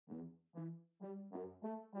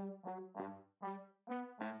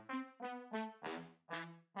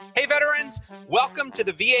Hey veterans, welcome to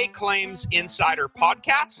the VA Claims Insider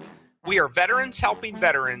Podcast. We are veterans helping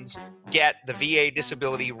veterans get the VA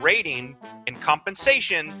disability rating and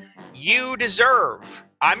compensation you deserve.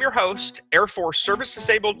 I'm your host, Air Force Service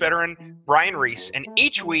Disabled veteran Brian Reese, and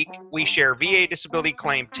each week we share VA disability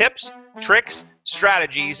claim tips, tricks,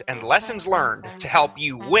 strategies, and lessons learned to help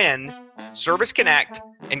you win, service connect,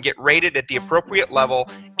 and get rated at the appropriate level,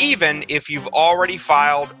 even if you've already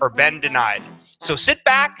filed or been denied. So sit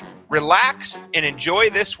back, relax, and enjoy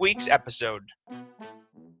this week's episode.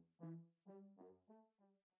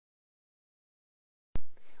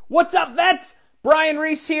 What's up, vets? Brian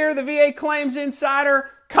Reese here, the VA Claims Insider,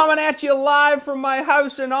 coming at you live from my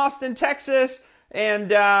house in Austin, Texas. And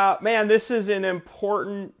man, this is an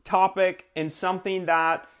important topic and something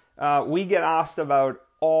that we get asked about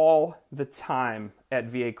all the time at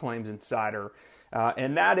VA Claims Insider.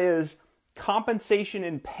 And that is compensation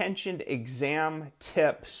and pension exam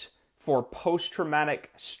tips for post-traumatic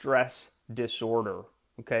stress disorder.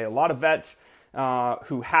 Okay, a lot of vets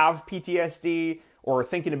who have PTSD or are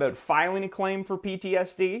thinking about filing a claim for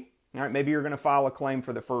PTSD. All right, maybe you're going to file a claim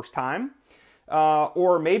for the first time,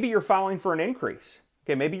 or maybe you're filing for an increase.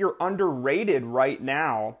 Okay, maybe you're underrated right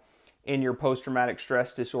now in your post-traumatic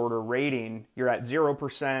stress disorder rating. You're at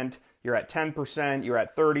 0%, you're at 10%, you're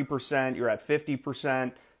at 30%, you're at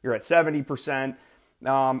 50%, you're at 70%,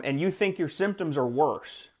 and you think your symptoms are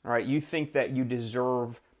worse. All right, you think that you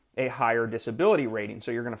deserve a higher disability rating, so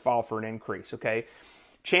you're going to file for an increase. Okay,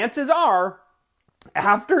 chances are,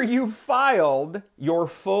 after you've filed your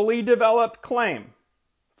fully developed claim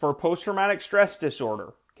for post-traumatic stress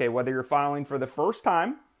disorder, okay, whether you're filing for the first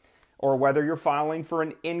time or whether you're filing for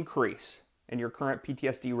an increase in your current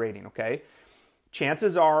PTSD rating, okay,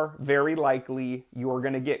 chances are very likely you're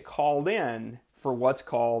going to get called in for what's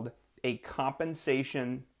called a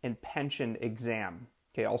compensation and pension exam,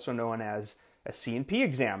 okay, also known as a C&P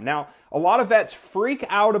exam. Now, a lot of vets freak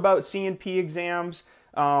out about C&P exams.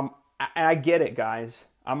 I get it, guys.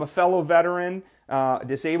 I'm a fellow veteran,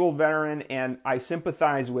 disabled veteran, and I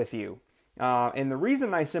sympathize with you. And the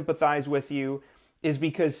reason I sympathize with you is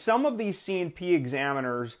because some of these C&P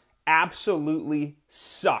examiners absolutely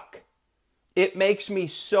suck. It makes me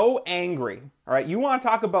so angry. All right, you want to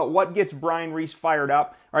talk about what gets Brian Reese fired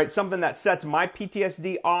up? All right, something that sets my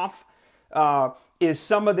PTSD off is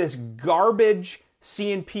some of this garbage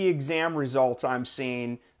C&P exam results I'm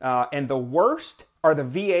seeing, and the worst are the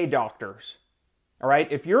VA doctors. All right,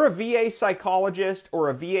 if you're a VA psychologist or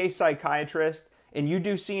a VA psychiatrist and you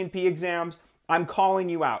do C&P exams, I'm calling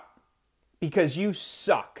you out because you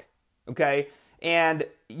suck, okay? And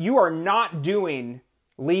you are not doing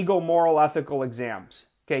legal, moral, ethical exams,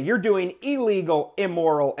 okay? You're doing illegal,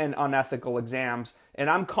 immoral, and unethical exams, and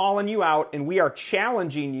I'm calling you out, and we are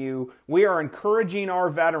challenging you. We are encouraging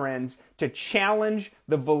our veterans to challenge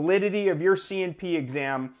the validity of your C&P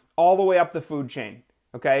exam all the way up the food chain,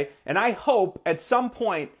 okay? And I hope at some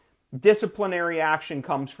point disciplinary action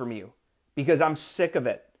comes from you because I'm sick of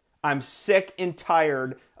it. I'm sick and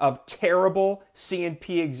tired of terrible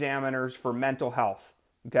C&P examiners for mental health,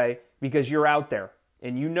 okay? Because you're out there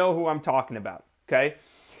and you know who I'm talking about, okay?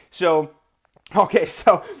 So I'll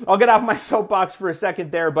get off my soapbox for a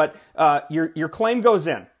second there, but your claim goes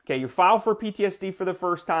in, okay? You file for PTSD for the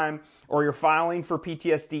first time or you're filing for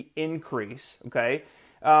PTSD increase, okay?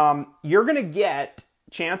 You're going to get,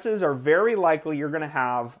 chances are very likely you're going to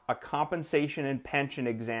have a compensation and pension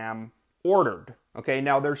exam ordered. Okay,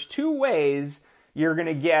 now there's two ways you're going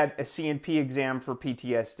to get a C&P exam for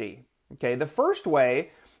PTSD. Okay, the first way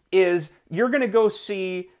is you're going to go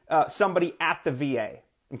see somebody at the VA.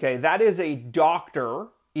 Okay, that is a doctor,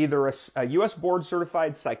 either a U.S. board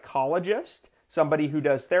certified psychologist, somebody who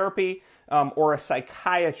does therapy, or a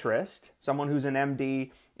psychiatrist, someone who's an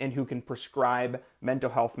MD and who can prescribe mental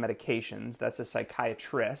health medications. That's a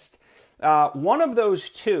psychiatrist. One of those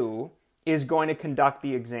two is going to conduct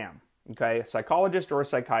the exam, okay? A psychologist or a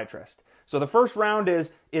psychiatrist. So the first round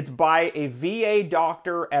is it's by a VA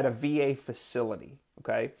doctor at a VA facility,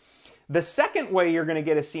 okay? The second way you're going to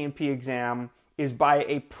get a C&P exam is by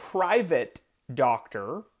a private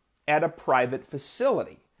doctor at a private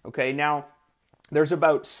facility, okay? Now, there's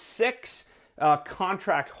about 6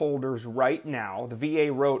 contract holders right now. The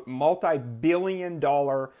VA wrote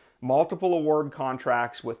multi-billion-dollar multiple award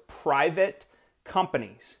contracts with private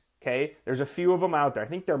companies, okay? There's a few of them out there. I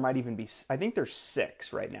think there might even be, I think there's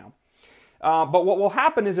 6 right now. But what will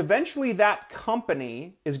happen is eventually that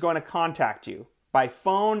company is going to contact you by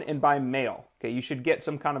phone and by mail, okay? You should get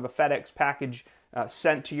some kind of a FedEx package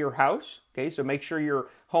sent to your house, okay? So make sure your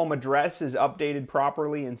home address is updated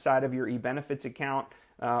properly inside of your eBenefits account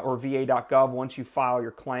or va.gov once you file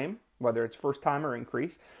your claim, whether it's first time or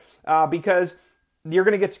increase, because you're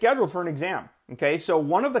going to get scheduled for an exam. Okay, so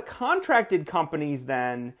one of the contracted companies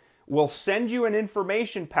then will send you an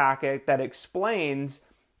information packet that explains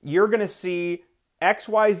you're going to see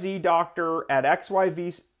XYZ doctor at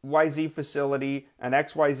XYZ facility and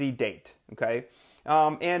XYZ date. Okay,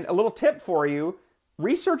 and a little tip for you: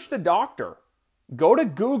 research the doctor. Go to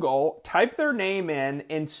Google, type their name in,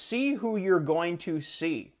 and see who you're going to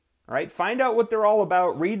see. All right, find out what they're all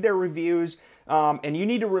about, read their reviews, and you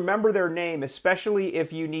need to remember their name, especially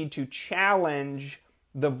if you need to challenge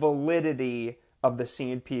the validity of the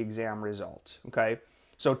C&P exam results. Okay,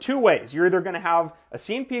 so two ways. You're either going to have a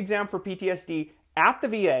C&P exam for PTSD at the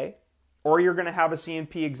VA, or you're going to have a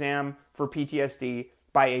C&P exam for PTSD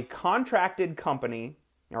by a contracted company,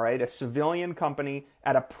 all right, a civilian company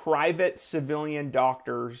at a private civilian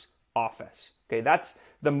doctor's office. Okay, that's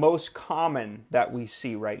the most common that we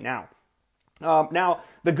see right now. Now,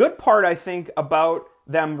 the good part, I think, about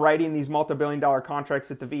them writing these multi-billion-dollar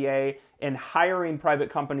contracts at the VA and hiring private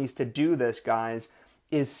companies to do this, guys,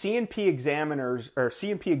 is C&P exams,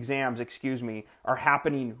 are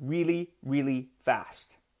happening really, really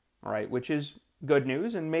fast. All right, which is good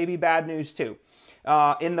news and maybe bad news too.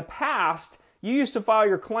 In the past, you used to file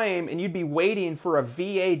your claim and you'd be waiting for a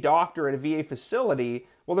VA doctor at a VA facility.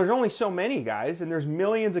 Well, there's only so many, guys, and there's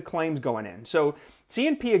millions of claims going in. So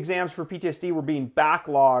C&P exams for PTSD were being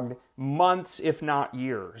backlogged months, if not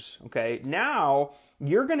years. Okay, now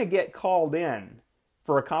you're going to get called in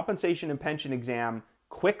for a compensation and pension exam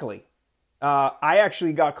quickly. I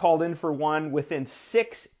actually got called in for one within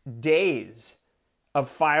 6 days of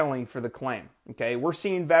filing for the claim. Okay, we're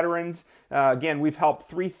seeing veterans. Again, we've helped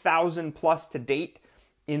 3,000 plus to date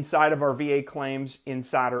inside of our VA Claims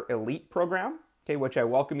Insider Elite program. Okay, which I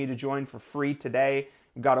welcome you to join for free today.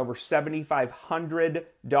 We've got over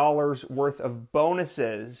 $7,500 worth of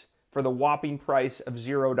bonuses for the whopping price of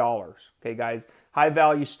 $0. Okay, guys, high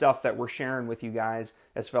value stuff that we're sharing with you guys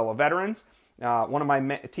as fellow veterans. One of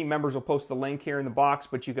my team members will post the link here in the box,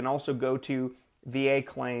 but you can also go to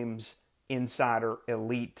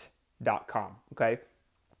VAClaimsInsiderElite.com. Okay.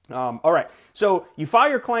 All right. So you file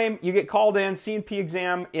your claim, you get called in, C&P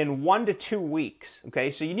exam in 1 to 2 weeks. Okay.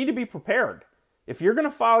 So you need to be prepared. If you're going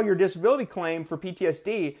to file your disability claim for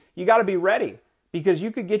PTSD, you got to be ready, because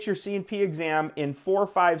you could get your C&P exam in 4,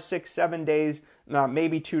 5, 6, 7 days,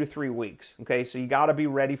 maybe 2 to 3 weeks. Okay. So you got to be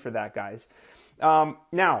ready for that, guys.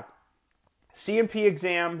 Now, C&P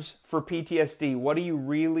exams for PTSD, what do you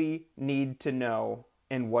really need to know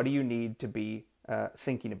and what do you need to be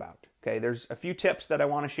thinking about? Okay, there's a few tips that I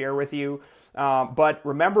want to share with you, but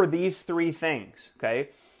remember these 3 things, okay?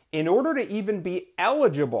 In order to even be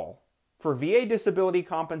eligible for VA disability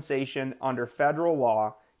compensation under federal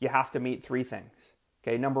law, you have to meet 3 things.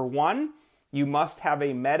 Okay, number 1, you must have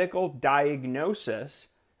a medical diagnosis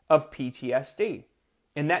of PTSD,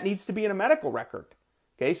 and that needs to be in a medical record.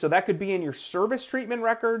 Okay, so that could be in your service treatment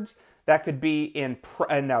records, that could be in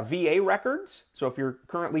VA records. So if you're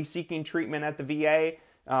currently seeking treatment at the VA,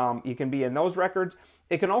 you can be in those records.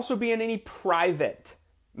 It can also be in any private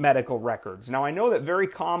medical records. Now, I know that very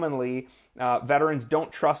commonly veterans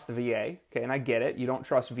don't trust the VA, okay, and I get it. You don't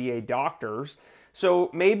trust VA doctors.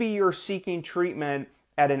 So maybe you're seeking treatment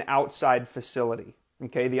at an outside facility,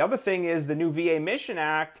 okay? The other thing is the new VA Mission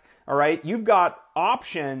Act, all right? You've got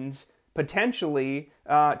options potentially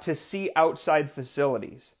to see outside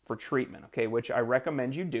facilities for treatment, okay, which I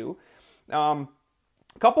recommend you do. A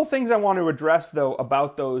couple things I want to address, though,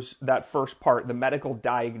 about that first part, the medical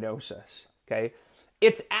diagnosis, okay?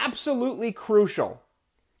 It's absolutely crucial.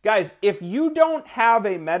 Guys, if you don't have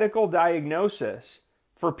a medical diagnosis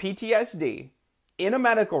for PTSD in a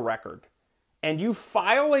medical record and you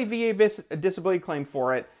file a VA disability claim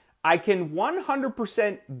for it, I can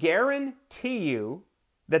 100% guarantee you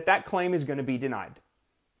that claim is going to be denied.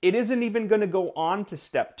 It isn't even going to go on to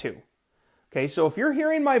step 2. Okay, so if you're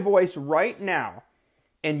hearing my voice right now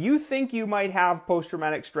and you think you might have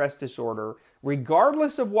post-traumatic stress disorder,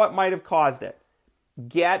 regardless of what might have caused it,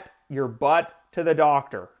 get your butt to the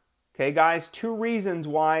doctor. Okay, guys, 2 reasons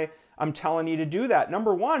why I'm telling you to do that.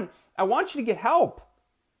 Number 1, I want you to get help.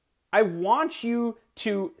 I want you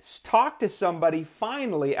to talk to somebody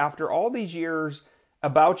finally after all these years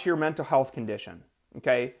about your mental health condition.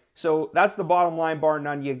 Okay, so that's the bottom line, bar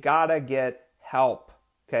none. You gotta get help.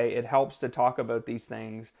 Okay, it helps to talk about these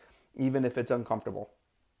things, even if it's uncomfortable.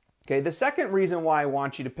 Okay, the second reason why I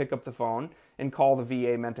want you to pick up the phone and call the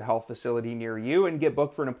VA mental health facility near you and get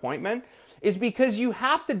booked for an appointment is because you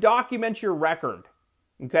have to document your record.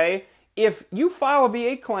 Okay, if you file a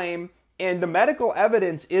VA claim and the medical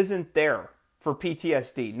evidence isn't there, for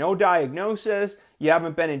PTSD. No diagnosis, you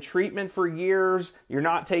haven't been in treatment for years, you're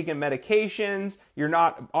not taking medications, you're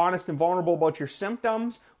not honest and vulnerable about your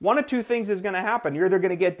symptoms. One of two things is going to happen. You're either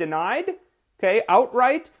going to get denied, okay,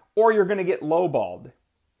 outright, or you're going to get lowballed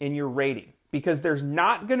in your rating, because there's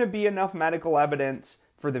not going to be enough medical evidence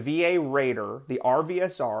for the VA rater, the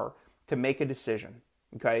RVSR, to make a decision,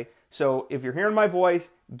 okay? So if you're hearing my voice,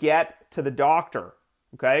 get to the doctor,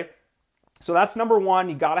 okay? So that's number one.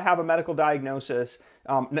 You got to have a medical diagnosis.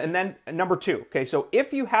 And then number two, okay, so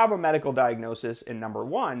if you have a medical diagnosis in number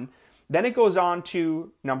one, then it goes on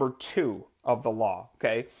to number two of the law,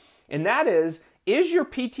 okay? And that is your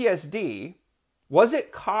PTSD, was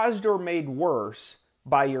it caused or made worse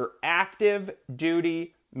by your active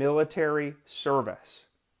duty military service?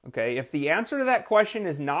 Okay, if the answer to that question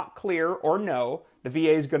is not clear or no, the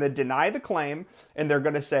VA is going to deny the claim and they're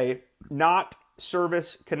going to say not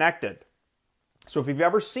service connected. So if you've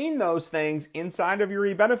ever seen those things inside of your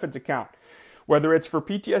e-benefits account, whether it's for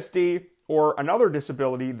PTSD or another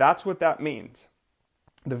disability, that's what that means.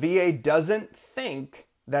 The VA doesn't think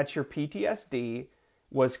that your PTSD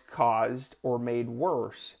was caused or made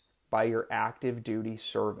worse by your active duty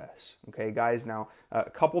service. Okay, guys, now a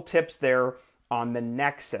couple tips there on the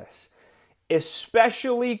nexus.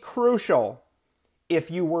 Especially crucial if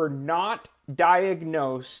you were not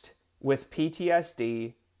diagnosed with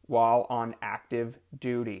PTSD while on active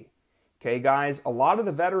duty. Okay, guys, a lot of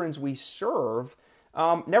the veterans we serve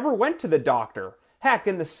never went to the doctor. Heck,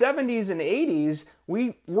 in the 70s and 80s,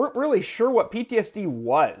 we weren't really sure what PTSD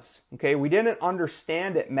was. Okay, we didn't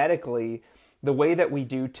understand it medically the way that we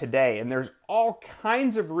do today. And there's all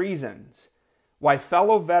kinds of reasons why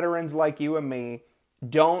fellow veterans like you and me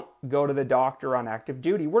don't go to the doctor on active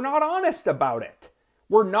duty. We're not honest about it.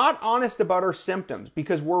 We're not honest about our symptoms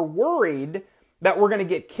because we're worried that we're going to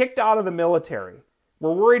get kicked out of the military.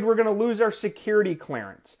 We're worried we're going to lose our security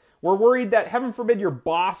clearance. We're worried that, heaven forbid, your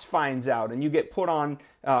boss finds out and you get put on,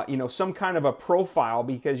 some kind of a profile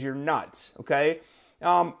because you're nuts, okay?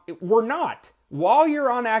 We're not. While you're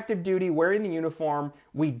on active duty wearing the uniform,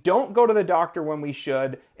 we don't go to the doctor when we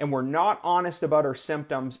should, and we're not honest about our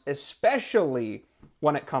symptoms, especially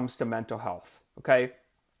when it comes to mental health, okay?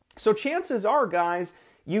 So chances are, guys,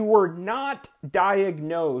 you were not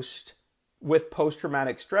diagnosed with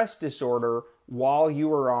post-traumatic stress disorder while you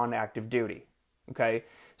were on active duty, okay?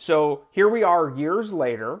 So here we are years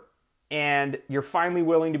later, and you're finally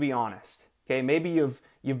willing to be honest, okay? Maybe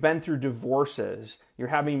you've been through divorces, you're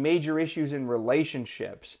having major issues in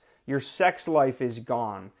relationships, your sex life is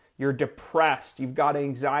gone, you're depressed, you've got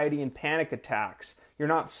anxiety and panic attacks, you're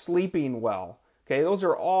not sleeping well, okay? Those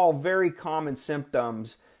are all very common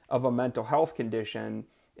symptoms of a mental health condition,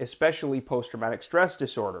 especially post-traumatic stress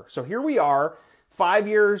disorder. So here we are, 5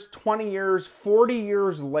 years, 20 years, 40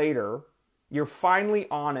 years later, you're finally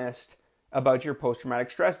honest about your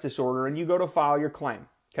post-traumatic stress disorder and you go to file your claim,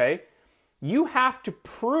 okay? You have to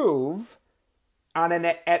prove on an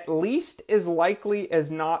at least as likely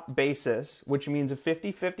as not basis, which means a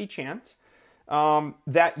 50-50 chance,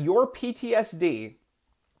 that your PTSD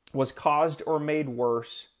was caused or made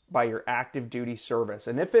worse by your active duty service.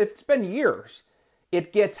 And if it's been years,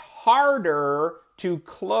 it gets harder to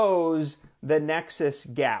close the nexus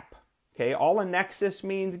gap. Okay, all a nexus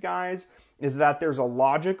means, guys, is that there's a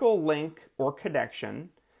logical link or connection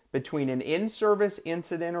between an in-service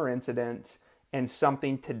incident or incidents and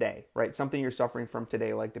something today, right? Something you're suffering from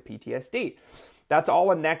today, like the PTSD. That's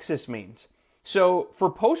all a nexus means. So for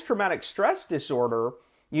post-traumatic stress disorder,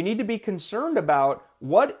 you need to be concerned about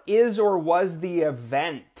what is or was the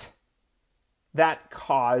event that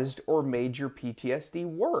caused or made your PTSD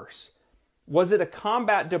worse. Was it a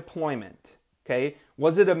combat deployment? Okay.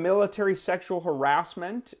 Was it a military sexual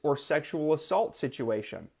harassment or sexual assault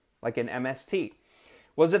situation, like an MST?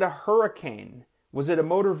 Was it a hurricane? Was it a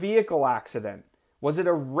motor vehicle accident? Was it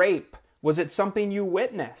a rape? Was it something you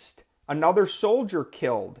witnessed? Another soldier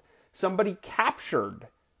killed? Somebody captured?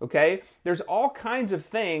 Okay? There's all kinds of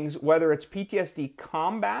things, whether it's PTSD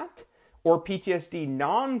combat or PTSD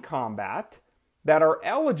non-combat, that are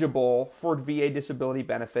eligible for VA disability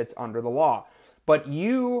benefits under the law. But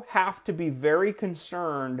you have to be very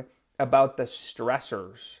concerned about the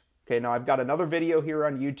stressors. Okay, now I've got another video here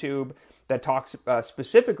on YouTube that talks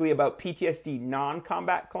specifically about PTSD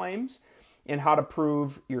non-combat claims and how to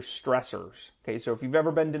prove your stressors. Okay, so if you've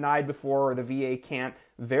ever been denied before or the VA can't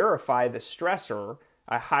verify the stressor,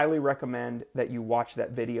 I highly recommend that you watch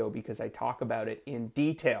that video because I talk about it in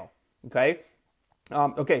detail. Okay?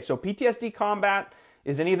 So PTSD combat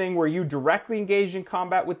is anything where you directly engage in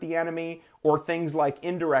combat with the enemy or things like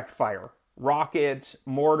indirect fire, rockets,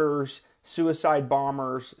 mortars, suicide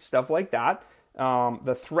bombers, stuff like that.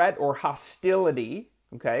 The threat or hostility,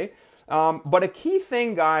 okay? But a key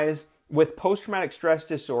thing, guys, with post-traumatic stress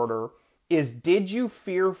disorder is, did you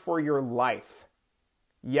fear for your life?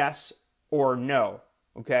 Yes or no,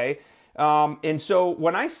 okay? And so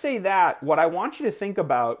when I say that, what I want you to think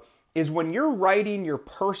about is when you're writing your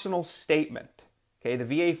personal statement, okay, the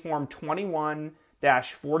VA Form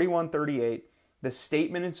 21-4138, the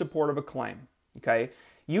statement in support of a claim, okay,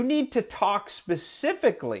 you need to talk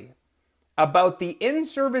specifically about the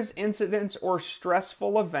in-service incidents or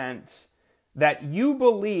stressful events that you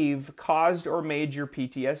believe caused or made your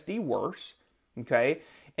PTSD worse, okay?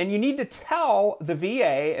 And you need to tell the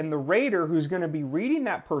VA and the rater who's going to be reading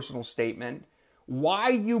that personal statement why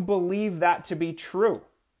you believe that to be true,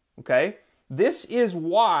 okay? This is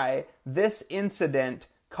why this incident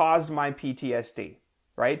caused my PTSD,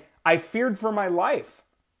 right? I feared for my life.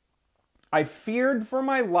 I feared for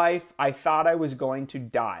my life. I thought I was going to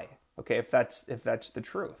die, okay, if that's the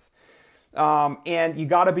truth. And you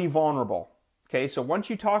got to be vulnerable. Okay, so once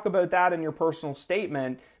you talk about that in your personal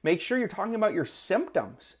statement, make sure you're talking about your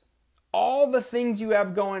symptoms. All the things you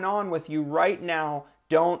have going on with you right now,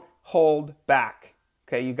 don't hold back.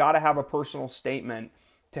 Okay, you got to have a personal statement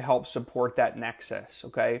to help support that nexus,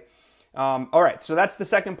 okay? All right, so that's the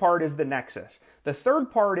second part, is the nexus. The third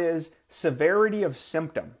part is severity of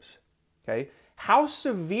symptoms, okay? How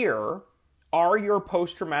severe are your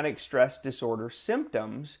post-traumatic stress disorder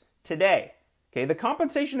symptoms today? Okay, the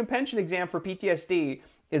compensation and pension exam for PTSD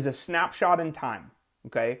is a snapshot in time,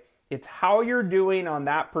 okay? It's how you're doing on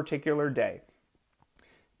that particular day.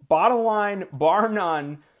 Bottom line, bar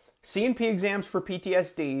none, C&P exams for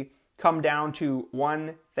PTSD come down to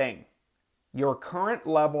one thing: your current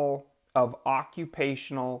level of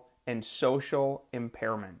occupational and social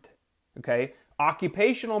impairment, okay?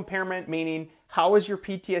 Occupational impairment meaning, how is your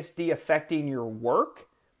PTSD affecting your work?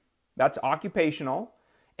 That's occupational.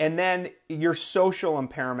 And then your social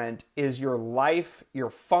impairment is your life, your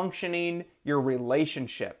functioning, your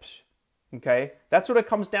relationships, okay? That's what it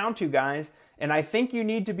comes down to, guys. And I think you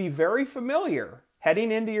need to be very familiar,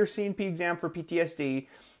 heading into your C&P exam for PTSD,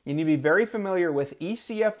 you need to be very familiar with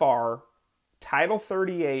ECFR, Title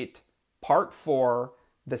 38, Part 4,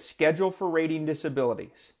 the Schedule for Rating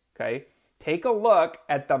Disabilities, okay? Take a look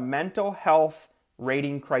at the mental health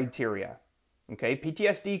rating criteria. Okay,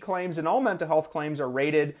 PTSD claims and all mental health claims are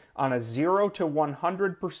rated on a 0 to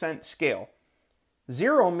 100% scale.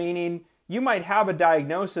 0 meaning you might have a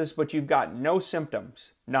diagnosis, but you've got no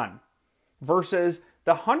symptoms, none. Versus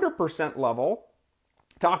the 100% level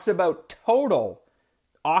talks about total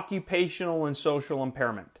occupational and social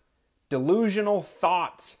impairment. Delusional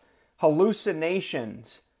thoughts,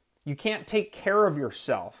 hallucinations. You can't take care of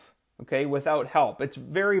yourself, okay, without help. It's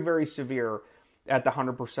very, very severe at the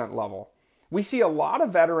 100% level. We see a lot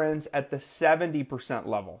of veterans at the 70%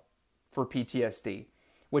 level for PTSD,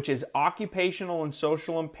 which is occupational and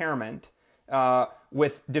social impairment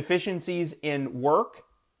with deficiencies in work,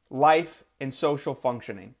 life, and social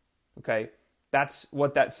functioning. Okay, that's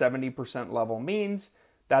what that 70% level means.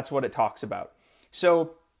 That's what it talks about.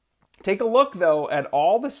 So take a look, though, at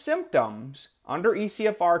all the symptoms under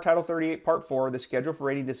ECFR Title 38 Part 4, the Schedule for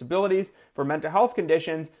Rating Disabilities for mental health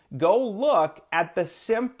conditions. Go look at the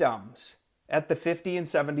symptoms at the 50 and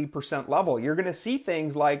 70% level. You're going to see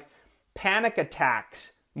things like panic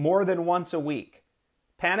attacks more than once a week,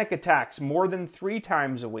 panic attacks more than 3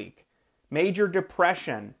 times a week, major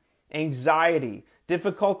depression, anxiety,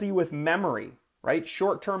 difficulty with memory, right?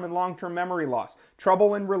 Short-term and long-term memory loss,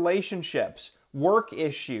 trouble in relationships, work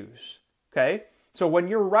issues, okay? So when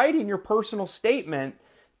you're writing your personal statement,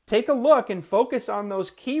 take a look and focus on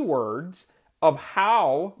those keywords of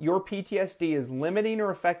how your PTSD is limiting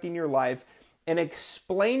or affecting your life, and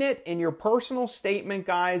explain it in your personal statement,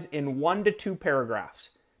 guys, in 1 to 2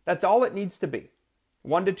 paragraphs. That's all it needs to be.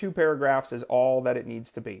 1 to 2 paragraphs is all that it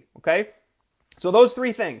needs to be, okay? So those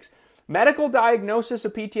 3 things. Medical diagnosis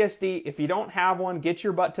of PTSD. If you don't have one, get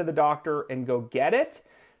your butt to the doctor and go get it.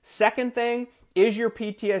 Second thing, is your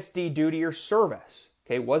PTSD due to your service?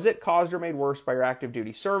 Okay, was it caused or made worse by your active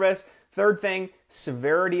duty service? Third thing,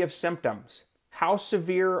 severity of symptoms. How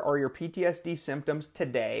severe are your PTSD symptoms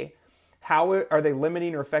today? How are they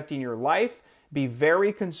limiting or affecting your life? Be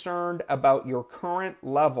very concerned about your current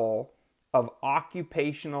level of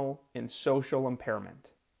occupational and social impairment.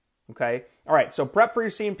 Okay? All right, so prep for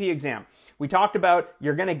your C&P exam. We talked about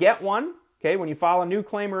you're going to get one. Okay, when you file a new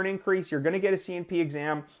claim or an increase, you're going to get a C&P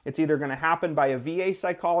exam. It's either going to happen by a VA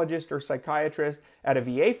psychologist or psychiatrist at a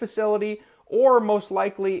VA facility, or most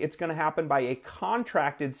likely it's going to happen by a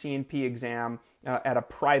contracted C&P exam at a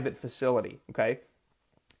private facility, okay?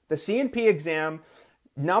 The C&P exam,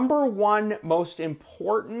 number one most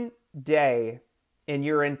important day in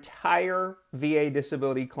your entire VA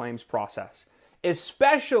disability claims process,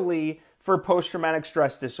 especially for post-traumatic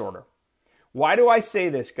stress disorder. Why do I say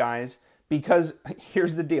this, guys? Because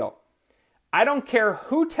here's the deal. I don't care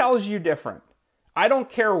who tells you different. I don't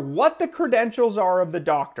care what the credentials are of the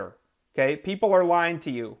doctor. Okay, people are lying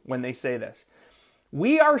to you when they say this.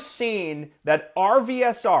 We are seeing that our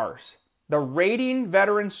VSRs, the rating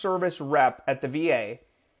veteran service rep at the VA,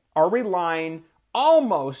 are relying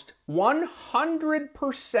almost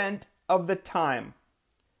 100% of the time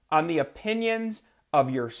on the opinions of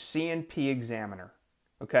your C&P examiner.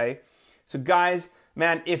 Okay, so guys,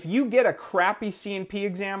 man, if you get a crappy C&P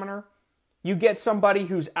examiner, you get somebody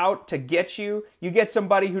who's out to get you, you get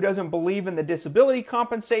somebody who doesn't believe in the disability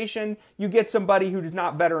compensation, you get somebody who's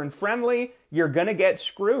not veteran friendly, you're going to get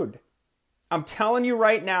screwed. I'm telling you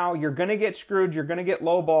right now, you're going to get screwed, you're going to get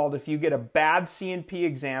lowballed if you get a bad C&P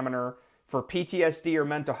examiner for PTSD or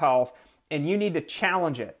mental health, and you need to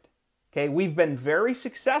challenge it. Okay, we've been very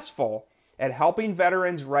successful at helping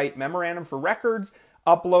veterans write memorandum for records,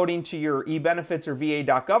 uploading to your eBenefits or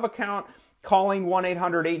VA.gov account, calling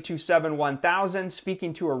 1-800-827-1000,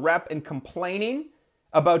 speaking to a rep and complaining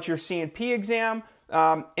about your C&P exam,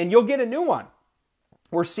 and you'll get a new one.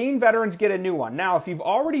 We're seeing veterans get a new one. Now, if you've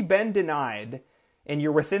already been denied and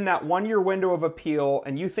you're within that 1-year window of appeal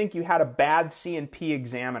and you think you had a bad C&P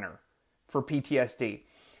examiner for PTSD,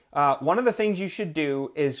 one of the things you should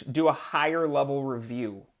do is do a higher level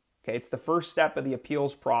review. Okay, it's the first step of the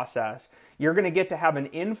appeals process. You're going to get to have an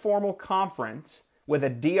informal conference with a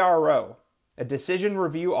DRO, a decision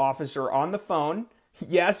review officer, on the phone.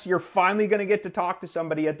 Yes, you're finally going to get to talk to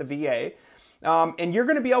somebody at the VA. And you're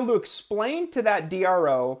going to be able to explain to that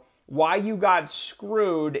DRO why you got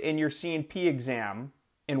screwed in your C&P exam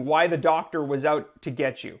and why the doctor was out to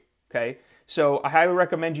get you. Okay, so I highly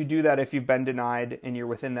recommend you do that if you've been denied and you're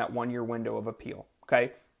within that 1-year window of appeal.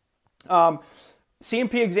 Okay.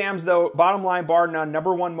 C&P exams, though, bottom line, bar none,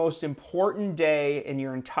 number one most important day in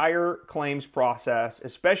your entire claims process,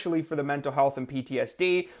 especially for the mental health and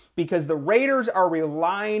PTSD, because the raters are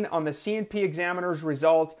relying on the C&P examiner's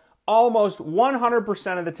results almost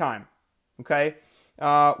 100% of the time, okay?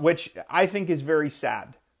 Which I think is very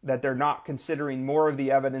sad that they're not considering more of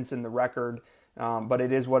the evidence in the record, but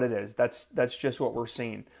it is what it is. That's just what we're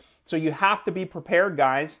seeing. So you have to be prepared,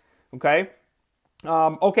 guys, okay?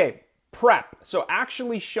 Okay. Prep, so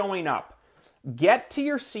actually showing up. Get to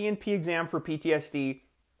your C&P exam for PTSD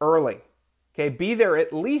early. Okay, be there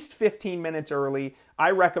at least 15 minutes early. I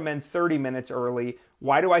recommend 30 minutes early.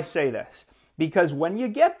 Why do I say this? Because when you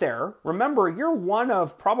get there, remember, you're one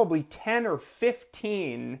of probably 10 or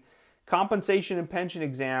 15 compensation and pension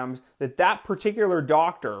exams that particular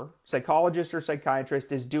doctor, psychologist or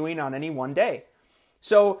psychiatrist is doing on any one day.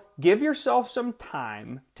 So give yourself some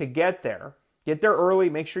time to get there. Get there early,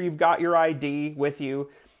 make sure you've got your ID with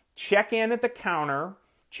you. Check in at the counter.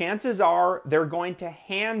 Chances are they're going to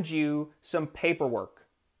hand you some paperwork,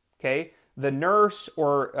 okay? The nurse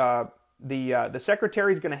or the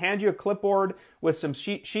secretary is going to hand you a clipboard with some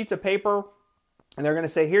sheets of paper, and they're going to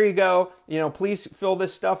say, here you go, please fill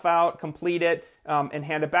this stuff out, complete it, and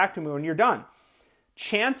hand it back to me when you're done.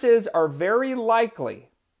 Chances are very likely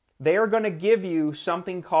they are going to give you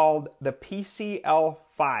something called the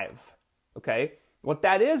PCL-5. Okay, what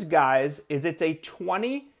that is, guys, is it's a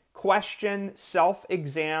 20-question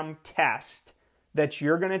self-exam test that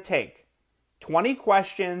you're going to take. 20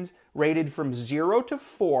 questions rated from 0 to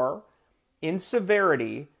 4 in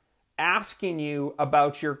severity, asking you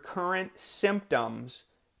about your current symptoms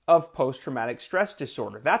of post-traumatic stress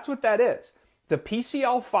disorder. That's what that is. The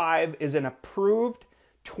PCL-5 is an approved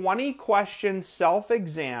 20-question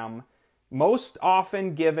self-exam, most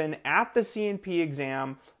often given at the C&P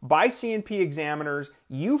exam by C&P examiners.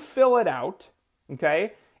 You fill it out,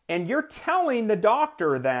 okay? And you're telling the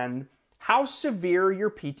doctor then how severe your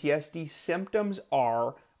PTSD symptoms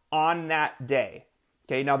are on that day.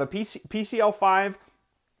 Okay, now the PCL-5,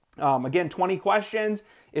 again, 20 questions.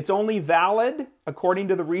 It's only valid, according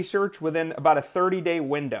to the research, within about a 30-day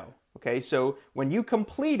window. Okay, so when you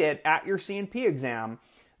complete it at your C&P exam,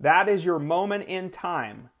 that is your moment in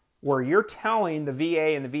time where you're telling the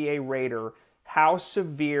VA and the VA rater how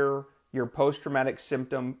severe your post-traumatic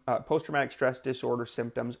stress disorder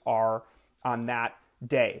symptoms are on that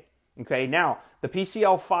day. Okay, now the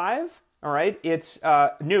PCL-5, all right, it's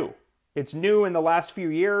new. It's new in the last few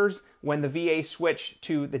years when the VA switched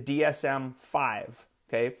to the DSM-5.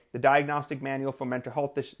 Okay, the Diagnostic Manual for Mental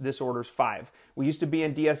Health Disorders 5. We used to be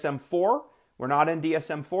in DSM-4, We're not in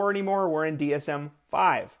DSM-4 anymore. We're in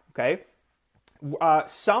DSM-5, okay?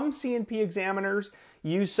 Some C&P examiners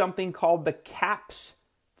use something called the CAPS-5,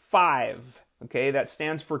 okay? That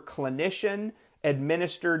stands for Clinician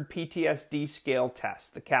Administered PTSD Scale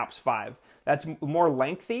Test, the CAPS-5. That's more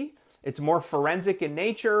lengthy. It's more forensic in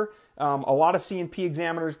nature. A lot of C&P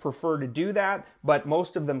examiners prefer to do that, but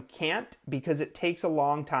most of them can't because it takes a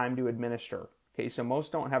long time to administer. Okay, so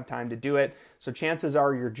most don't have time to do it. So chances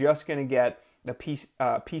are you're just going to get the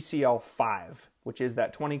PCL-5, which is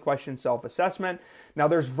that 20-question self-assessment. Now,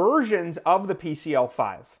 there's versions of the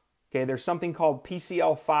PCL-5. Okay, there's something called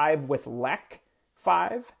PCL-5 with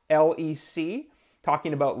LEC-5, L-E-C,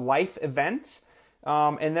 talking about life events.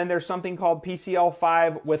 And then there's something called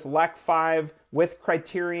PCL-5 with LEC-5 with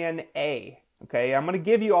Criterion A. Okay, I'm going to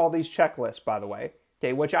give you all these checklists, by the way,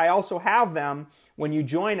 okay, which I also have them when you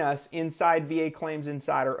join us inside VA Claims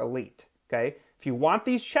Insider Elite. Okay, if you want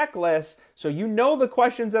these checklists so you know the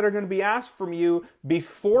questions that are going to be asked from you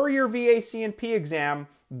before your VA C&P exam,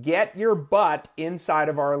 get your butt inside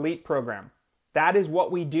of our Elite program. That is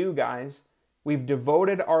what we do, guys. We've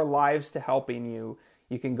devoted our lives to helping you.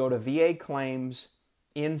 You can go to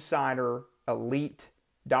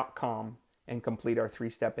VAClaimsInsiderElite.com and complete our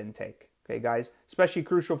 3-step intake. Okay, guys? Especially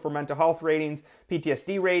crucial for mental health ratings,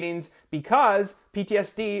 PTSD ratings, because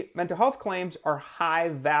PTSD mental health claims are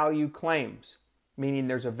high-value claims, meaning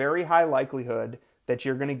there's a very high likelihood that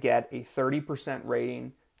you're going to get a 30%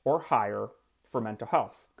 rating or higher for mental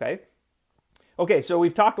health. Okay? Okay, so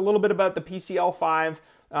we've talked a little bit about the PCL-5.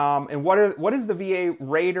 And what is the VA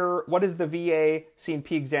rater, what is the VA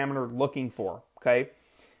C&P examiner looking for, okay?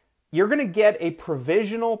 You're going to get a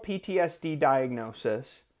provisional PTSD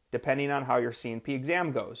diagnosis depending on how your C&P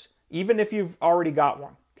exam goes, even if you've already got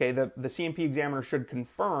one, okay? The C&P examiner should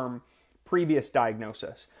confirm previous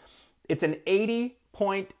diagnosis. It's an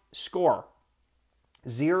 80-point score.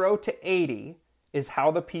 0 to 80 is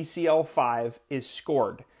how the PCL-5 is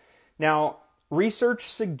scored. Now, research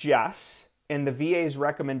suggests, and the VA's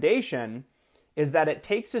recommendation is that it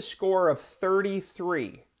takes a score of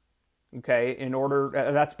 33, okay, in order,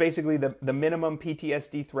 that's basically the minimum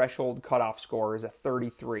PTSD threshold cutoff score is a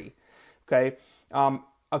 33, okay.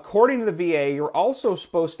 According to the VA, you're also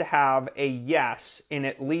supposed to have a yes in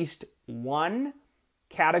at least one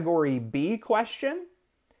Category B question,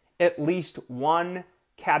 at least one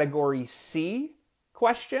Category C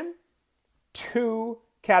question, 2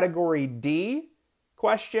 Category D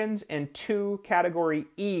questions, and 2 Category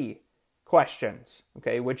E questions,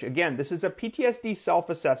 okay, which again, this is a PTSD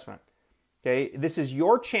self-assessment, okay, this is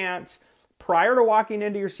your chance prior to walking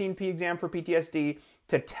into your C&P exam for PTSD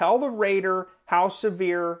to tell the rater how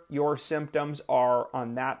severe your symptoms are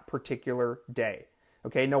on that particular day,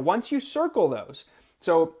 okay. Now, once you circle those,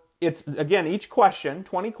 so it's, again, each question,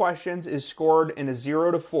 20 questions, is scored in a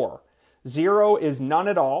 0 to 4. 0 is none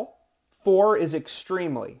at all, 4 is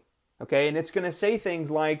extremely. Okay, and it's going to say things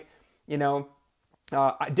like, you know,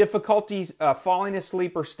 difficulties falling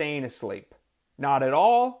asleep or staying asleep. Not at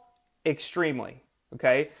all, extremely.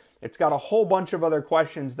 Okay, it's got a whole bunch of other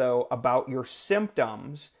questions, though, about your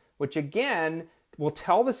symptoms, which, again, will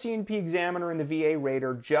tell the C&P examiner and the VA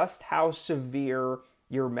rater just how severe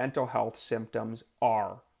your mental health symptoms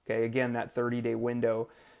are. Okay, again, that 30-day window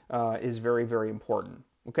is very, very important.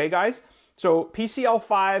 Okay, guys? So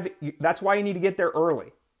PCL-5, that's why you need to get there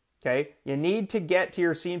early. Okay, you need to get to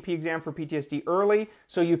your C&P exam for PTSD early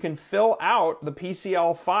so you can fill out the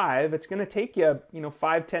PCL-5. It's going to take you,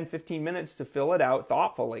 5, 10, 15 minutes to fill it out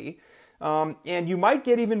thoughtfully. And you might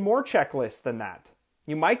get even more checklists than that.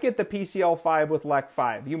 You might get the PCL-5 with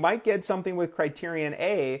LEC-5. You might get something with Criterion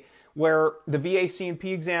A where the VA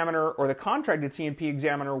C&P examiner or the contracted C&P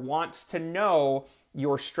examiner wants to know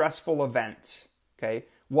your stressful events. Okay,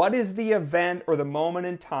 what is the event or the moment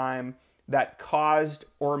in time that caused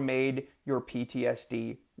or made your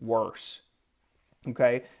PTSD worse?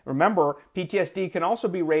 Okay, remember, PTSD can also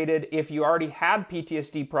be rated if you already had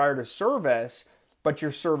PTSD prior to service, but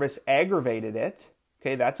your service aggravated it.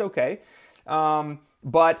 Okay, that's okay.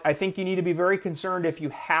 But I think you need to be very concerned if you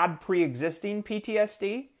had pre-existing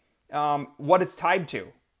PTSD, what it's tied to.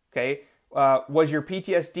 Okay, was your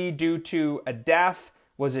PTSD due to a death?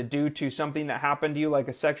 Was it due to something that happened to you, like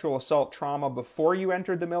a sexual assault trauma before you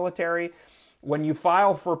entered the military? When you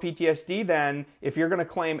file for PTSD, then, if you're going to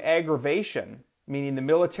claim aggravation, meaning the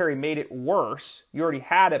military made it worse, you already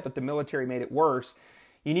had it, but the military made it worse,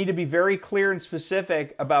 you need to be very clear and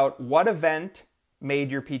specific about what event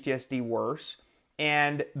made your PTSD worse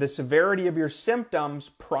and the severity of your symptoms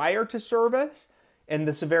prior to service and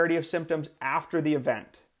the severity of symptoms after the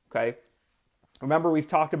event, okay? Remember, we've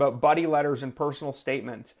talked about buddy letters and personal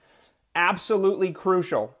statements. Absolutely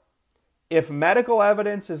crucial. If medical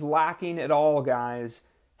evidence is lacking at all, guys,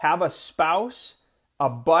 have a spouse, a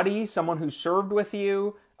buddy, someone who served with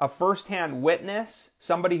you, a first-hand witness,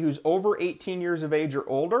 somebody who's over 18 years of age or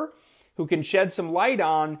older, who can shed some light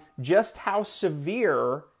on just how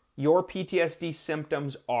severe your PTSD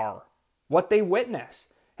symptoms are, what they witness.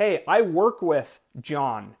 Hey, I work with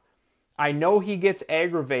John. I know he gets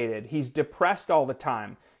aggravated. He's depressed all the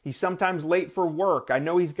time. He's sometimes late for work. I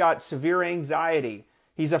know he's got severe anxiety.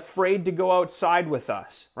 He's afraid to go outside with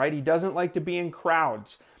us, right? He doesn't like to be in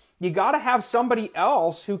crowds. You got to have somebody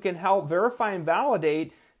else who can help verify and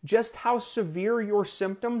validate just how severe your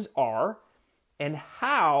symptoms are and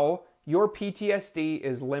how your PTSD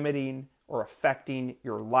is limiting or affecting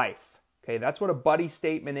your life. Okay, that's what a buddy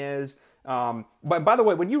statement is. But by the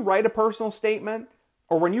way, when you write a personal statement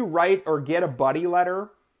or when you write or get a buddy letter,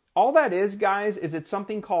 all that is, guys, is it's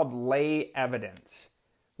something called lay evidence.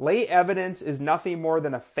 Lay evidence is nothing more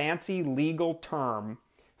than a fancy legal term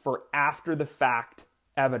for after-the-fact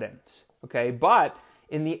evidence, okay? But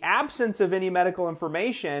in the absence of any medical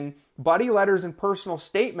information, buddy letters and personal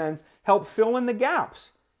statements help fill in the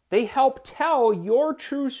gaps. They help tell your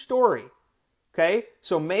true story, okay?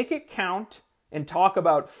 So make it count and talk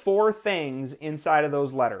about 4 things inside of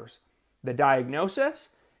those letters. The diagnosis,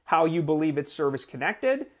 how you believe it's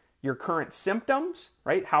service-connected, your current symptoms,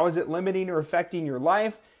 right? How is it limiting or affecting your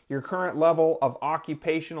life? Your current level of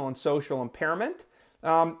occupational and social impairment.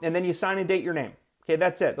 And then you sign and date your name. Okay,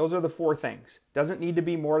 that's it. Those are the 4 things. Doesn't need to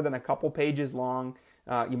be more than a couple pages long.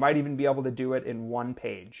 You might even be able to do it in 1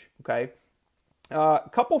 page, okay? A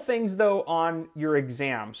couple things, though, on your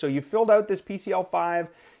exam. So you filled out this PCL-5.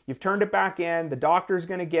 You've turned it back in. The doctor's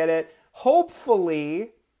going to get it.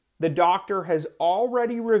 Hopefully, the doctor has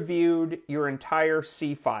already reviewed your entire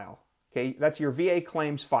C file. Okay, that's your VA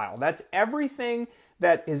claims file. That's everything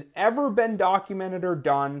that has ever been documented or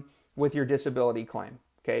done with your disability claim.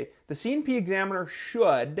 Okay, the C&P examiner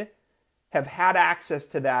should have had access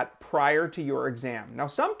to that prior to your exam. Now,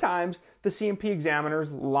 sometimes the C&P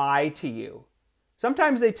examiners lie to you.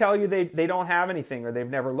 Sometimes they tell you they don't have anything or they've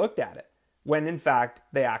never looked at it, when in fact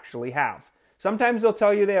they actually have. Sometimes they'll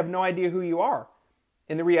tell you they have no idea who you are.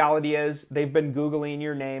 And the reality is they've been Googling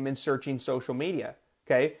your name and searching social media,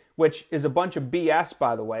 okay? Which is a bunch of BS,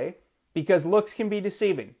 by the way, because looks can be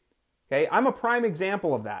deceiving, okay? I'm a prime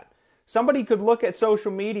example of that. Somebody could look at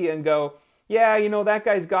social media and go, yeah, you know, that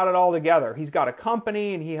guy's got it all together. He's got a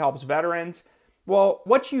company and he helps veterans. Well,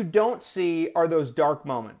 what you don't see are those dark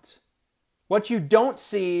moments. What you don't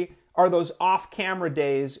see are those off-camera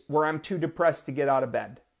days where I'm too depressed to get out of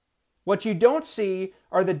bed. What you don't see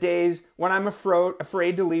are the days when I'm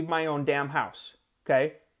afraid to leave my own damn house,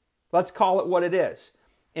 okay? Let's call it what it is.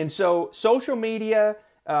 And so social media,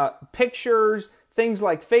 pictures, things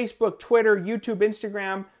like Facebook, Twitter, YouTube,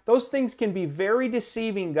 Instagram, those things can be very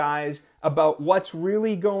deceiving, guys, about what's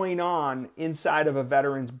really going on inside of a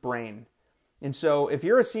veteran's brain. And so if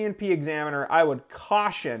you're a C&P examiner, I would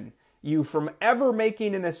caution you from ever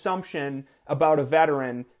making an assumption about a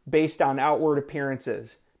veteran based on outward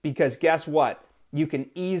appearances. Because guess what? You can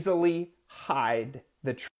easily hide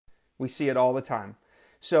the truth. We see it all the time.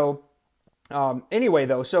 So anyway,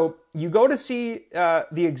 though, so you go to see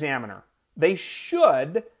the examiner. They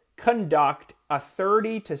should conduct a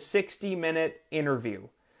 30 to 60 minute interview.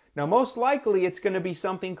 Now, most likely it's going to be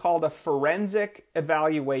something called a forensic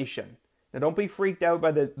evaluation. Now, don't be freaked out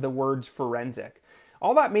by the words forensic.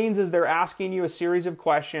 All that means is they're asking you a series of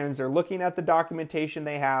questions. They're looking at the documentation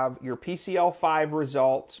they have, your PCL-5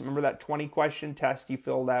 results. Remember that 20-question test you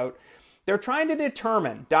filled out? They're trying to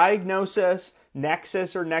determine diagnosis,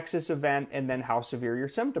 nexus or nexus event, and then how severe your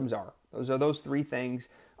symptoms are. Those are those 3 things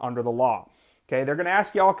under the law. Okay, they're going to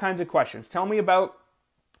ask you all kinds of questions. Tell me about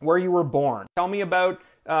where you were born. Tell me about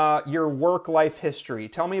your work life history.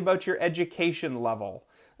 Tell me about your education level.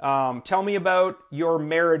 Tell me about your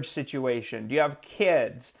marriage situation. Do you have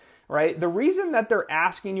kids, right? The reason that they're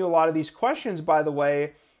asking you a lot of these questions, by the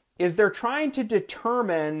way, is they're trying to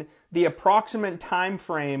determine the approximate time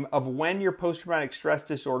frame of when your post-traumatic stress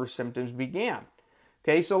disorder symptoms began.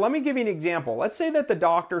 Okay, so let me give you an example. Let's say that the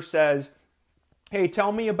doctor says, hey,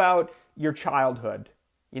 tell me about your childhood.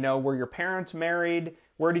 You know, were your parents married?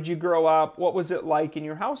 Where did you grow up? What was it like in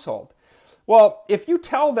your household? Well, if you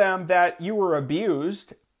tell them that you were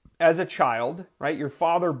abused as a child, right? Your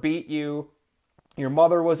father beat you, your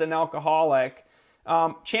mother was an alcoholic,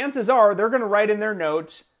 chances are they're going to write in their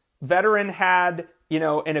notes, veteran had, you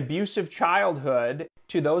know, an abusive childhood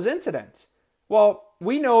to those incidents. Well,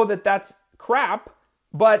 we know that that's crap,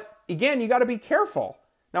 but again, you got to be careful.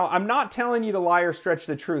 Now, I'm not telling you to lie or stretch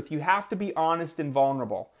the truth. You have to be honest and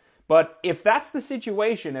vulnerable. But if that's the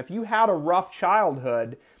situation, if you had a rough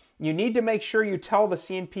childhood, you need to make sure you tell the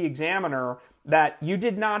C&P examiner that you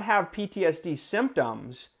did not have PTSD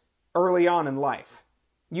symptoms early on in life.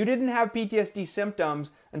 You didn't have PTSD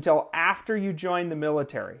symptoms until after you joined the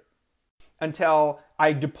military, until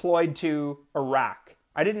I deployed to Iraq.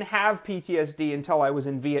 I didn't have PTSD until I was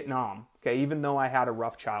in Vietnam, okay, even though I had a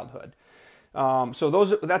rough childhood.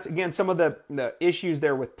 So that's, again, some of the issues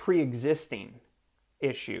there with pre-existing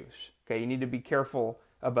issues. Okay, you need to be careful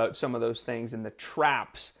about some of those things and the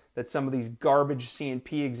traps that some of these garbage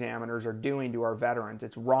C&P examiners are doing to our veterans.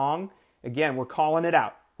 It's wrong. Again, we're calling it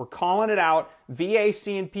out. We're calling it out. VA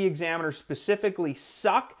C&P examiners specifically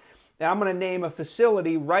suck. And I'm going to name a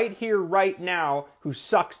facility right here, right now, who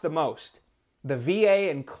sucks the most. The VA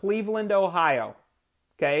in Cleveland, Ohio.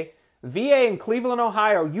 Okay? VA in Cleveland,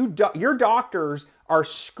 Ohio, your doctors are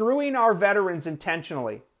screwing our veterans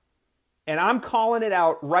intentionally. And I'm calling it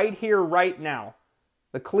out right here, right now.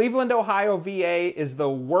 The Cleveland, Ohio VA is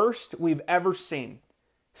the worst we've ever seen.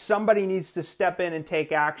 Somebody needs to step in and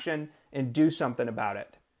take action and do something about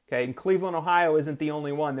it. Okay, and Cleveland, Ohio isn't the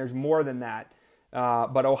only one. There's more than that.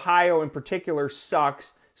 But Ohio in particular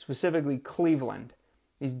sucks, specifically Cleveland.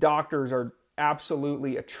 These doctors are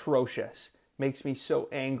absolutely atrocious. Makes me so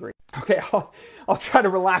angry. Okay, I'll try to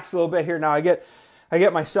relax a little bit here now. I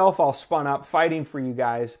get myself all spun up fighting for you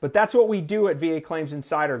guys. But that's what we do at VA Claims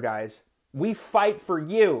Insider, guys. We fight for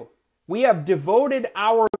you. We have devoted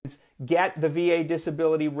our get the VA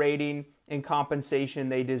disability rating and compensation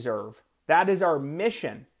they deserve. That is our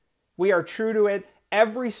mission. We are true to it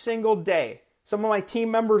every single day. Some of my team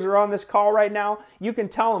members are on this call right now. You can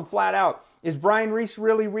tell them flat out, is Brian Reese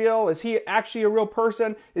really real? Is he actually a real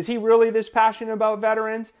person? Is he really this passionate about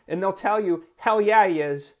veterans? And they'll tell you, hell yeah, he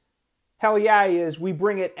is. Hell yeah, he is. We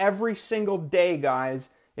bring it every single day, guys,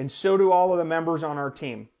 and so do all of the members on our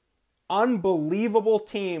team. Unbelievable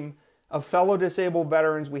team of fellow disabled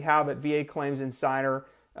veterans we have at VA Claims Insider.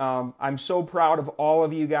 I'm so proud of all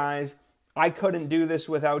of you guys. I couldn't do this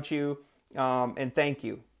without you, and thank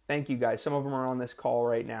you. Thank you, guys. Some of them are on this call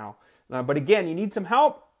right now. But again, you need some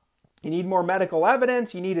help. You need more medical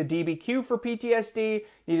evidence. You need a DBQ for PTSD.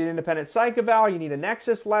 You need an independent psych eval. You need a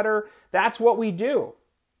Nexus letter. That's what we do.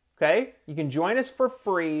 Okay? You can join us for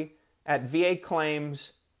free at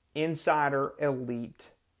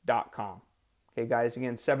VAClaimsInsiderElite.com. Okay, guys,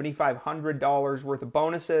 again, $7,500 worth of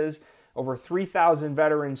bonuses, over 3,000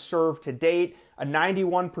 veterans served to date, a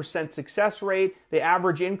 91% success rate, the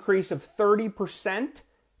average increase of 30%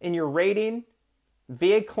 in your rating,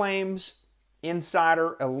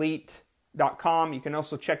 VAClaimsInsiderElite.com. You can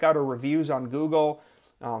also check out our reviews on Google,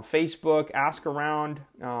 Facebook, ask around.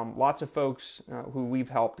 Lots of folks who we've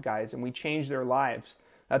helped, guys, and we changed their lives.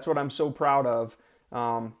 That's what I'm so proud of,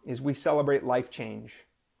 is we celebrate life change.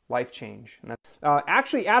 Life change.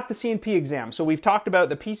 Actually, at the C&P exam, so we've talked about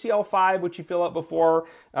the PCL-5, which you fill out before,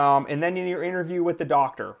 and then in your interview with the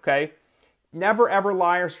doctor, okay? Never ever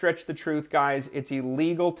lie or stretch the truth, guys. It's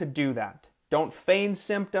illegal to do that. Don't feign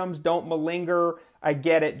symptoms. Don't malinger. I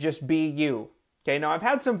get it. Just be you. Okay, now I've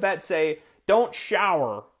had some vets say, don't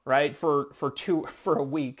shower, right, for a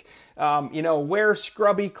week. Wear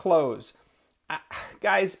scrubby clothes.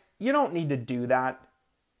 Guys, you don't need to do that.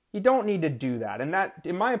 You don't need to do that. And that,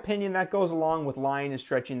 in my opinion, that goes along with lying and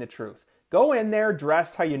stretching the truth. Go in there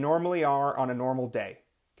dressed how you normally are on a normal day.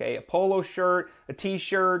 Okay, a polo shirt, a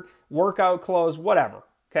t-shirt, workout clothes, whatever.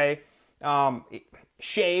 Okay,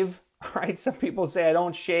 shave. All right, some people say I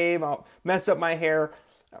don't shave, I'll mess up my hair.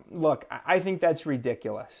 Look, I think that's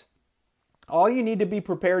ridiculous. All you need to be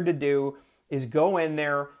prepared to do is go in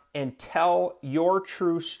there and tell your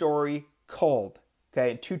true story cold.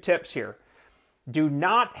 Okay, 2 tips here. Do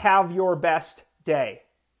not have your best day.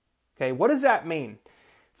 Okay, what does that mean?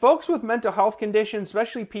 Folks with mental health conditions,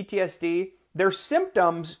 especially PTSD, their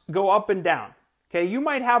symptoms go up and down. Okay, you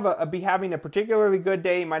might be having a particularly good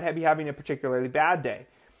day, you might be having a particularly bad day.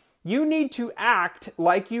 You need to act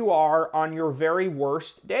like you are on your very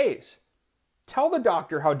worst days. Tell the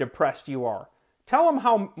doctor how depressed you are. Tell them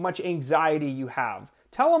how much anxiety you have.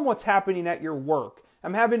 Tell them what's happening at your work.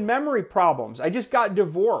 I'm having memory problems. I just got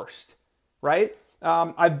divorced, right?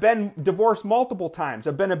 I've been divorced multiple times.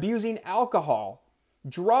 I've been abusing alcohol,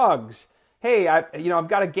 drugs. Hey, I've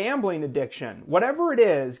got a gambling addiction. Whatever it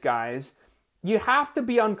is, guys, you have to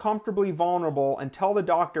be uncomfortably vulnerable and tell the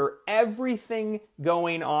doctor everything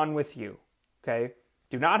going on with you, okay?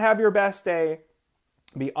 Do not have your best day.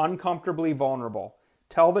 Be uncomfortably vulnerable.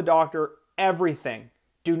 Tell the doctor everything.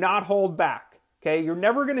 Do not hold back, okay? You're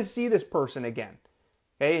never going to see this person again,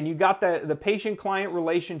 okay? And you got the patient-client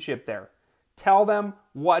relationship there. Tell them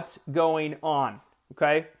what's going on,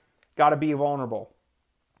 okay? Got to be vulnerable.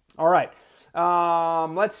 All right.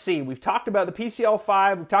 Let's see. We've talked about the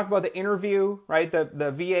PCL5. We've talked about the interview, right?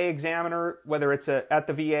 The VA examiner, whether it's at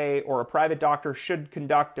the VA or a private doctor, should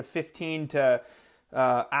conduct a 15 to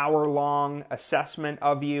hour-long assessment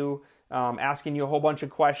of you, asking you a whole bunch of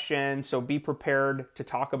questions. So be prepared to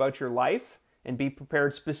talk about your life and be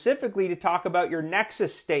prepared specifically to talk about your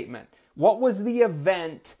nexus statement. What was the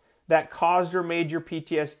event that caused or made your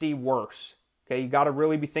PTSD worse? Okay, you got to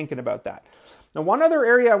really be thinking about that. Now, one other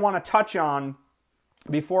area I want to touch on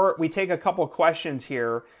before we take a couple questions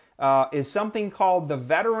here is something called the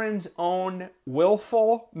veteran's own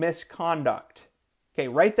willful misconduct. Okay,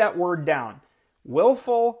 write that word down.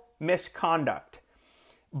 Willful misconduct.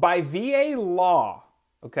 By VA law,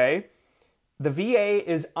 okay, the VA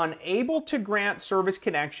is unable to grant service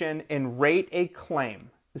connection and rate a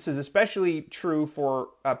claim. This is especially true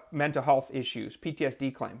for mental health issues,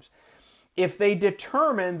 PTSD claims. If they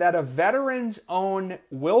determine that a veteran's own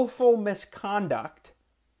willful misconduct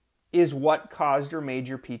is what caused or made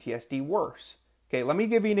your PTSD worse. Okay, let me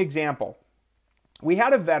give you an example. We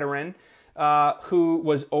had a veteran who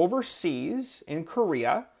was overseas in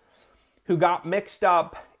Korea who got mixed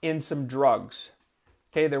up in some drugs.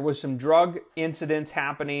 Okay, there was some drug incidents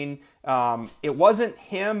happening. It wasn't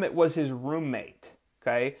him, it was his roommate.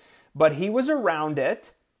 Okay, but he was around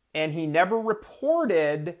it and he never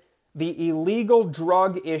reported the illegal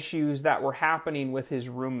drug issues that were happening with his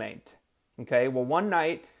roommate. Okay, well, one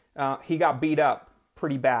night he got beat up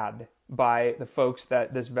pretty bad by the folks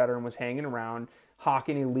that this veteran was hanging around,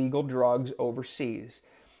 hawking illegal drugs overseas.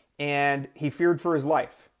 And he feared for his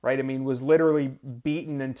life, right? I mean, was literally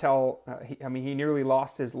beaten until, he nearly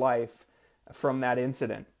lost his life from that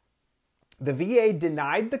incident. The VA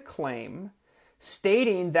denied the claim,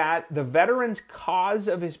 stating that the veteran's cause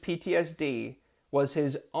of his PTSD was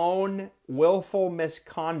his own willful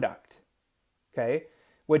misconduct, okay,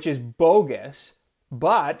 which is bogus,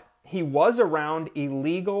 but he was around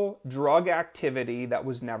illegal drug activity that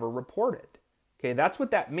was never reported. Okay, that's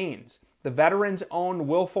what that means. The veteran's own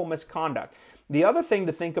willful misconduct. The other thing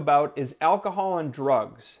to think about is alcohol and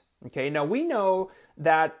drugs. Okay, now we know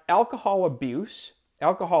that alcohol abuse,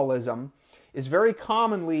 alcoholism, is very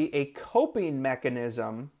commonly a coping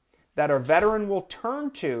mechanism that a veteran will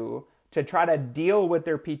turn to try to deal with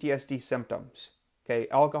their PTSD symptoms. Okay,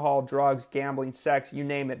 alcohol, drugs, gambling, sex, you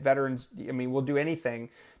name it, veterans, will do anything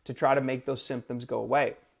to try to make those symptoms go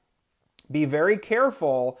away. Be very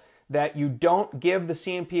careful that you don't give the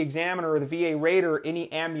C&P examiner or the VA rater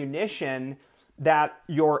any ammunition that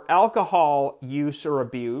your alcohol use or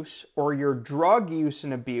abuse or your drug use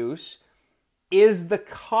and abuse is the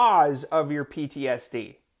cause of your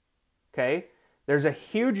PTSD. Okay? There's a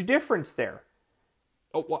huge difference there.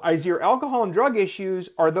 Is your alcohol and drug issues,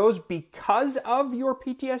 are those because of your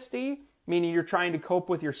PTSD? Meaning you're trying to cope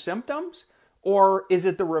with your symptoms? Or is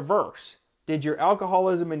it the reverse? Did your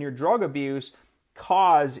alcoholism and your drug abuse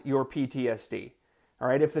cause your PTSD? All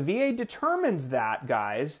right, if the VA determines that,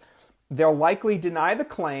 guys, they'll likely deny the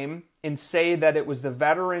claim and say that it was the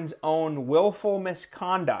veteran's own willful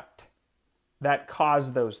misconduct that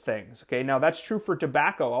caused those things. Okay, now that's true for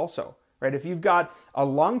tobacco also, right? If you've got a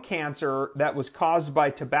lung cancer that was caused by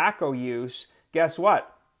tobacco use, guess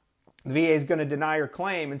what? The VA is going to deny your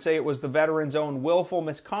claim and say it was the veteran's own willful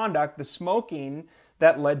misconduct, the smoking,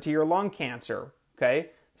 that led to your lung cancer. Okay?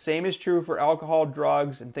 Same is true for alcohol,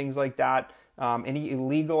 drugs, and things like that. Any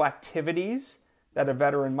illegal activities that a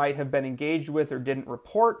veteran might have been engaged with or didn't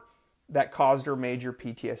report that caused or made your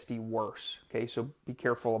PTSD worse. Okay, so be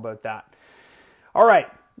careful about that. All right,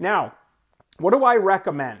 now, what do I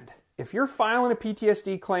recommend? If you're filing a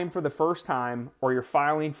PTSD claim for the first time or you're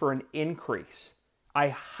filing for an increase, I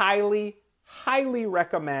highly, highly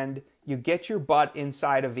recommend you get your butt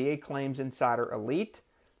inside of VA Claims Insider Elite,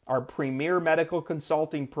 our premier medical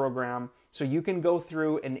consulting program, so you can go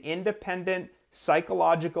through an independent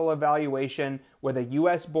psychological evaluation with a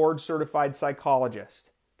U.S. board certified psychologist.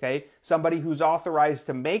 Okay, somebody who's authorized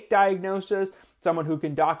to make diagnosis, someone who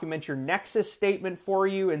can document your nexus statement for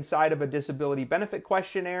you inside of a disability benefit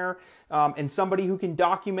questionnaire, and somebody who can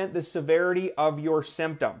document the severity of your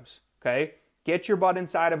symptoms. Okay, get your butt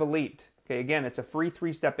inside of Elite. Okay, again, it's a free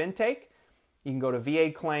 3-step intake. You can go to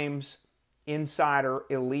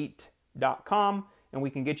VAClaimsInsiderElite.com and we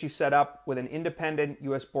can get you set up with an independent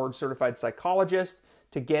U.S. board certified psychologist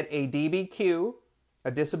to get a DBQ,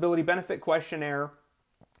 a disability benefit questionnaire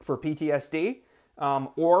for PTSD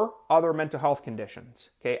or other mental health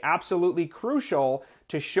conditions. Okay, absolutely crucial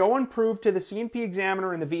to show and prove to the C&P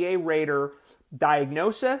examiner and the VA rater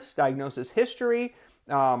diagnosis history,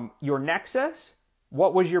 your nexus,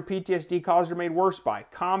 What was your PTSD caused or made worse by?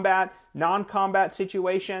 Combat, non-combat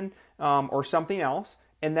situation, or something else?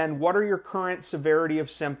 And then what are your current severity of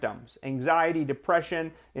symptoms? Anxiety,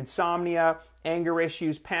 depression, insomnia, anger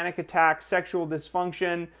issues, panic attacks, sexual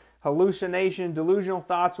dysfunction, hallucination, delusional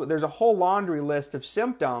thoughts. There's a whole laundry list of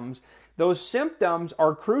symptoms. Those symptoms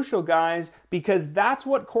are crucial, guys, because that's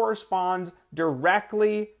what corresponds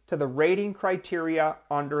directly to the rating criteria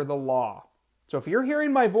under the law. So if you're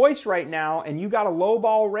hearing my voice right now and you got a low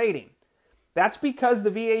ball rating, that's because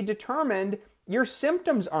the VA determined your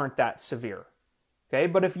symptoms aren't that severe. Okay,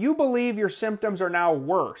 but if you believe your symptoms are now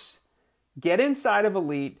worse, get inside of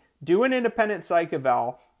Elite, do an independent psych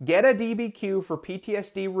eval, get a DBQ for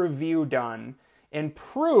PTSD review done, and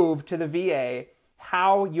prove to the VA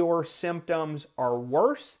how your symptoms are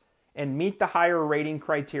worse and meet the higher rating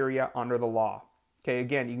criteria under the law. Okay,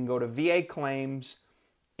 again, you can go to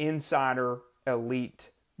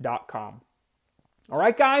VAClaimsInsiderElite.com. All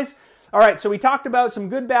right, guys? All right, so we talked about some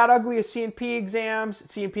good, bad, ugly of C&P exams,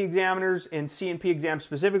 C&P examiners, and C&P exams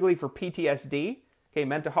specifically for PTSD. Okay,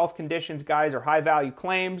 mental health conditions, guys, are high-value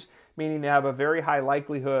claims, meaning they have a very high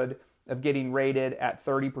likelihood of getting rated at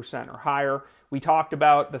 30% or higher. We talked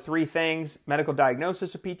about the three things: medical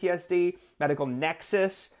diagnosis of PTSD, medical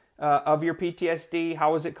nexus of your PTSD,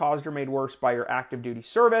 how is it caused or made worse by your active duty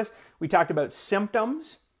service. We talked about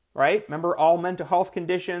symptoms, right? Remember, all mental health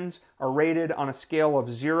conditions are rated on a scale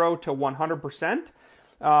of 0 to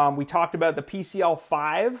 100%. We talked about the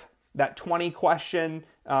PCL-5, that 20-question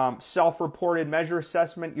self-reported measure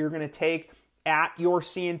assessment you're going to take at your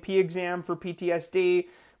C&P exam for PTSD.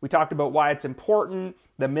 We talked about why it's important,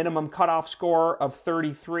 the minimum cutoff score of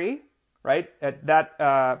 33, right? That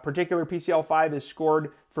particular PCL-5 is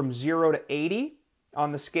scored from 0 to 80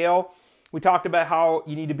 on the scale. We talked about how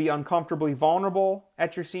you need to be uncomfortably vulnerable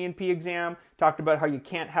at your C&P exam. Talked about how you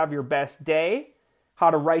can't have your best day, how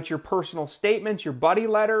to write your personal statements, your buddy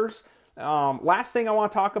letters. Last thing I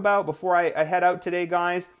want to talk about before I head out today,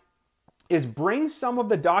 guys, is bring some of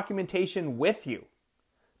the documentation with you.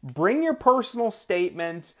 Bring your personal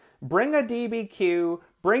statements, bring a DBQ,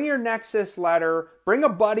 bring your Nexus letter, bring a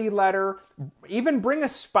buddy letter, even bring a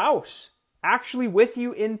spouse actually with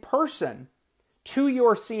you in person to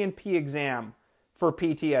your C&P exam for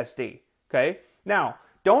PTSD, okay? Now,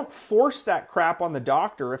 don't force that crap on the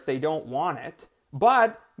doctor if they don't want it,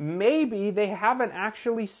 but maybe they haven't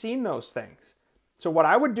actually seen those things. So what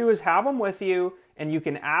I would do is have them with you, and you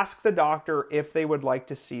can ask the doctor if they would like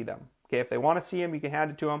to see them. Okay, if they want to see them, you can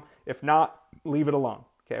hand it to them. If not, leave it alone.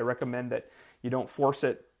 Okay, I recommend that you don't force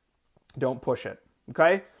it, don't push it.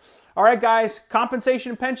 Okay? All right, guys,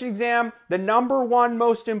 compensation and pension exam, the number one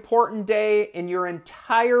most important day in your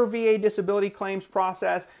entire VA disability claims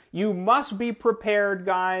process. You must be prepared,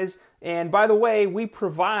 guys. And by the way, we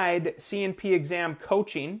provide C&P exam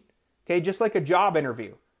coaching, okay, just like a job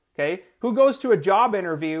interview. Okay? Who goes to a job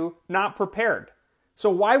interview not prepared? So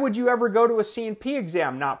why would you ever go to a C&P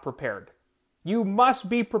exam not prepared? You must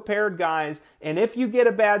be prepared, guys. And if you get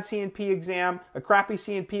a bad C&P exam, a crappy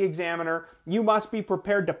C&P examiner, you must be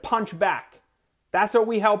prepared to punch back. That's what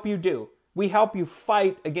we help you do. We help you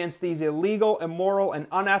fight against these illegal, immoral, and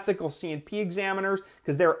unethical C&P examiners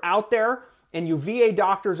because they're out there, and you VA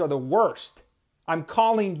doctors are the worst. I'm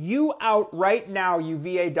calling you out right now. You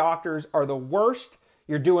VA doctors are the worst.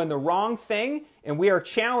 You're doing the wrong thing, and we are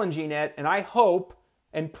challenging it, and I hope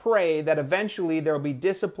and pray that eventually there will be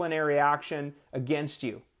disciplinary action against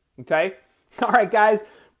you. Okay? All right, guys.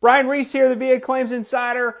 Brian Reese here, the VA Claims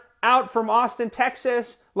Insider, out from Austin,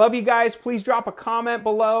 Texas. Love you guys. Please drop a comment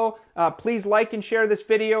below. Please like and share this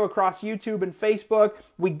video across YouTube and Facebook.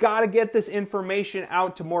 We got to get this information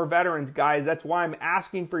out to more veterans, guys. That's why I'm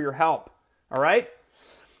asking for your help. All right?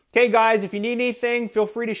 Okay, guys, if you need anything, feel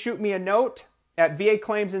free to shoot me a note at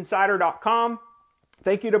VAClaimsInsider.com.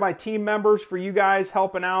 Thank you to my team members for you guys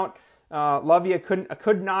helping out. Love you. I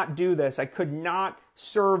could not do this. I could not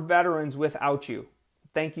serve veterans without you.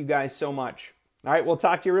 Thank you guys so much. All right, we'll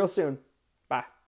talk to you real soon. Bye.